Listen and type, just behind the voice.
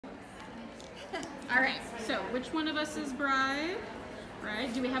All right, so which one of us is bride?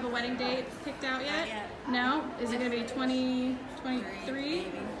 Right? Do we have a wedding date picked out yet? Not yet. No? Is it going to be 2023?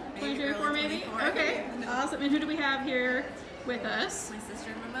 2024 maybe? Okay, awesome. And who do we have here with us? My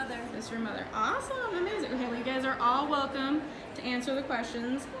sister and my mother. Sister and mother. Awesome, amazing. Okay, well you guys are all welcome to answer the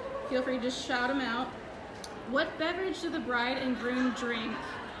questions. Feel free to just shout them out. What beverage do the bride and groom drink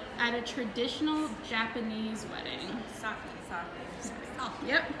at a traditional Japanese wedding? Sake.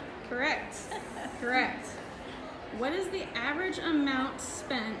 Yep, correct. Correct. What is the average amount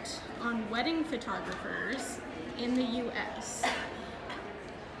spent on wedding photographers in the U.S.?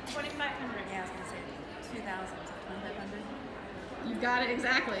 2,500. Yeah, I was gonna say 2,000 to 2,500. You got it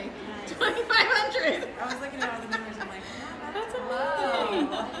exactly. Nice. 2,500. I was looking at all the numbers. I'm like, That's amazing.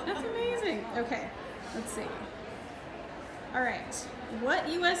 That's amazing. Okay, let's see. All right. What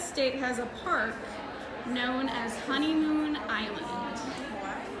U.S. state has a park known as Honeymoon Island?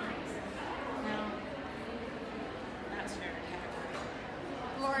 What? No. Not sure.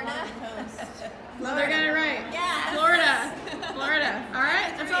 Florida. Well, they're